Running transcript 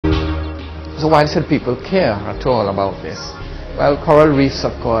So why should people care at all about this? Well, coral reefs,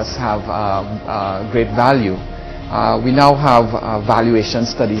 of course, have great value. We now have valuation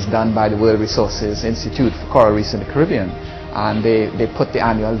studies done by the World Resources Institute for Coral Reefs in the Caribbean, and they put the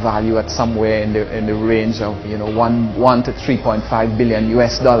annual value at somewhere in the range of 1 to 3.5 billion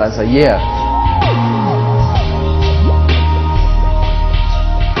US dollars a year.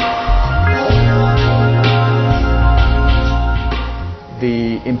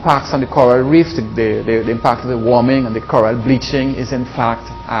 The impacts on the coral reef, the impact of the warming and the coral bleaching is in fact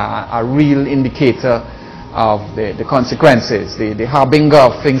a real indicator of the consequences, the harbinger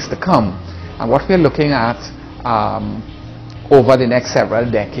of things to come. And what we're looking at over the next several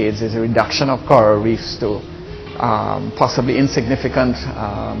decades is a reduction of coral reefs to possibly insignificant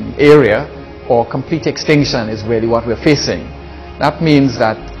area, or complete extinction is really what we're facing. That means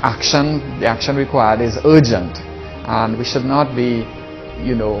that the action required is urgent, and we should not be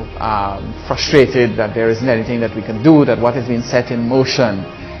frustrated that there isn't anything that we can do, that what has been set in motion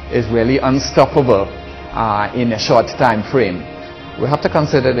is really unstoppable in a short time frame. We have to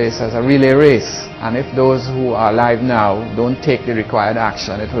consider this as a relay race, and if those who are alive now don't take the required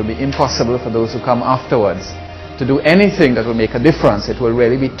action, it will be impossible for those who come afterwards to do anything that will make a difference. It will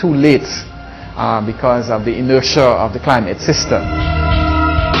really be too late because of the inertia of the climate system.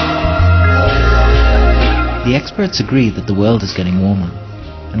 The experts agree that the world is getting warmer,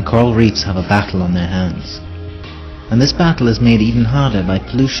 and coral reefs have a battle on their hands. And this battle is made even harder by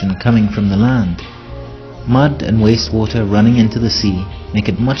pollution coming from the land. Mud and wastewater running into the sea make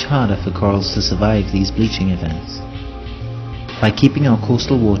it much harder for corals to survive these bleaching events. By keeping our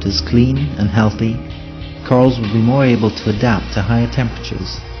coastal waters clean and healthy, corals will be more able to adapt to higher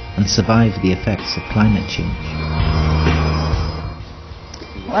temperatures and survive the effects of climate change.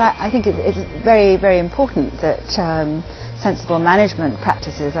 Well, I think it's very, very important that sensible management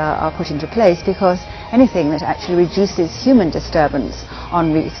practices are put into place, because anything that actually reduces human disturbance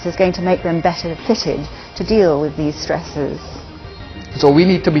on reefs is going to make them better fitted to deal with these stresses. So we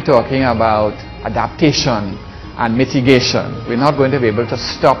need to be talking about adaptation and mitigation. We're not going to be able to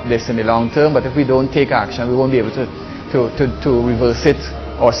stop this in the long term, but if we don't take action, we won't be able to reverse it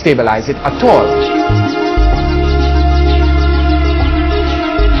or stabilize it at all.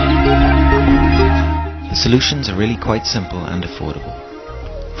 The solutions are really quite simple and affordable.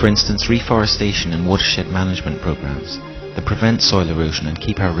 For instance, reforestation and watershed management programs that prevent soil erosion and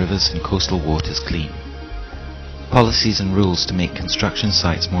keep our rivers and coastal waters clean. Policies and rules to make construction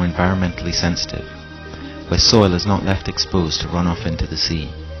sites more environmentally sensitive, where soil is not left exposed to runoff into the sea.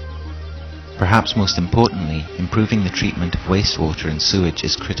 Perhaps most importantly, improving the treatment of wastewater and sewage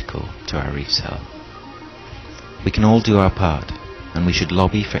is critical to our reef's health. We can all do our part, and we should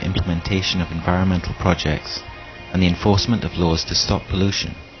lobby for implementation of environmental projects and the enforcement of laws to stop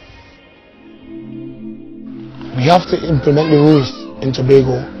pollution. We have to implement the rules in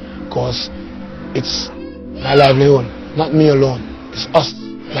Tobago because it's my livelihood, not me alone. It's us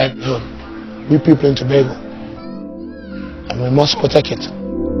livelihood, we people in Tobago, and we must protect it.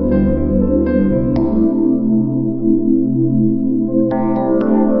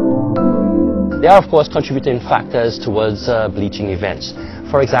 There are, of course, contributing factors towards bleaching events.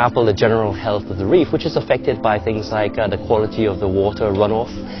 For example, the general health of the reef, which is affected by things like the quality of the water runoff,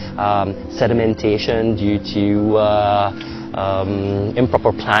 sedimentation due to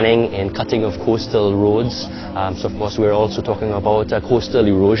improper planning and cutting of coastal roads. So, of course, we're also talking about coastal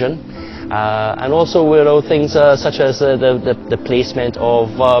erosion. And also things such as the placement of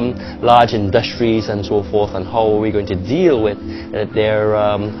large industries and so forth, and how are we going to deal with their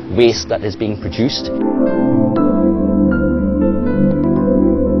waste that is being produced.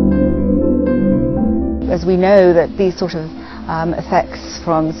 As we know that these sort of effects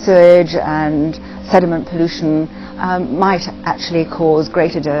from sewage and sediment pollution might actually cause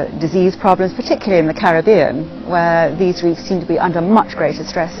greater disease problems, particularly in the Caribbean, where these reefs seem to be under much greater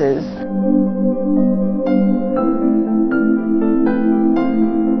stresses.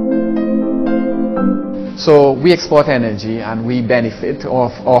 So we export energy and we benefit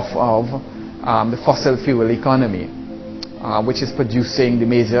off of the fossil fuel economy, which is producing the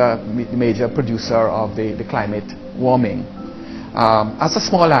major producer of the climate warming. As a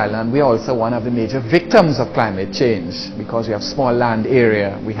small island, we are also one of the major victims of climate change, because we have small land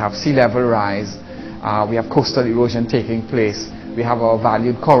area, we have sea level rise, we have coastal erosion taking place, we have our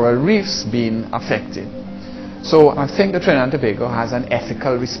valued coral reefs being affected. So I think that Trinidad and Tobago has an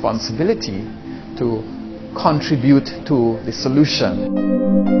ethical responsibility to contribute to the solution.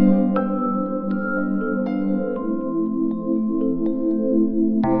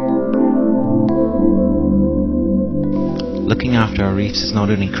 Looking after our reefs is not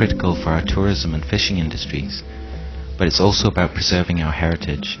only critical for our tourism and fishing industries, but it's also about preserving our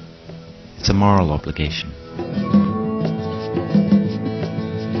heritage. It's a moral obligation.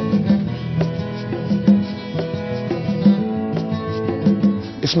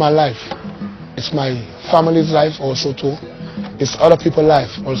 It's my life. It's my family's life also too. It's other people's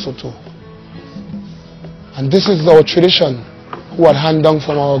life also too. And this is our tradition who had hand down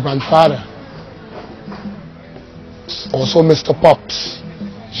from our grandfather. Also Mr. Pops,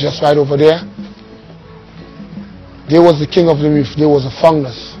 just right over there. They was the king of the reef. They was the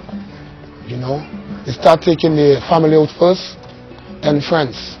founders. You know, they start taking the family out first, then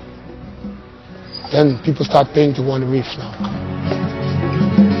friends. Then people start paying to go on the reef now.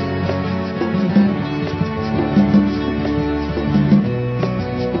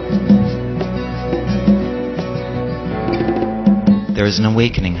 There is an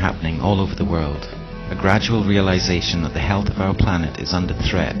awakening happening all over the world, a gradual realization that the health of our planet is under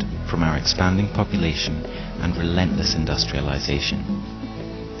threat from our expanding population and relentless industrialization.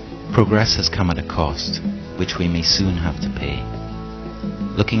 Progress has come at a cost, which we may soon have to pay.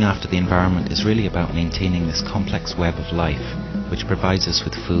 Looking after the environment is really about maintaining this complex web of life, which provides us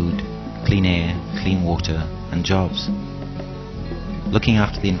with food, clean air, clean water, and jobs. Looking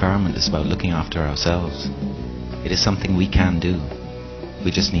after the environment is about looking after ourselves. It is something we can do.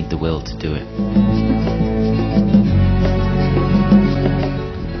 We just need the will to do it.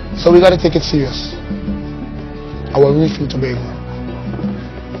 So we got to take it serious. Our reef in Tobago.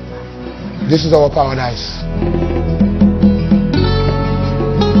 This is our paradise.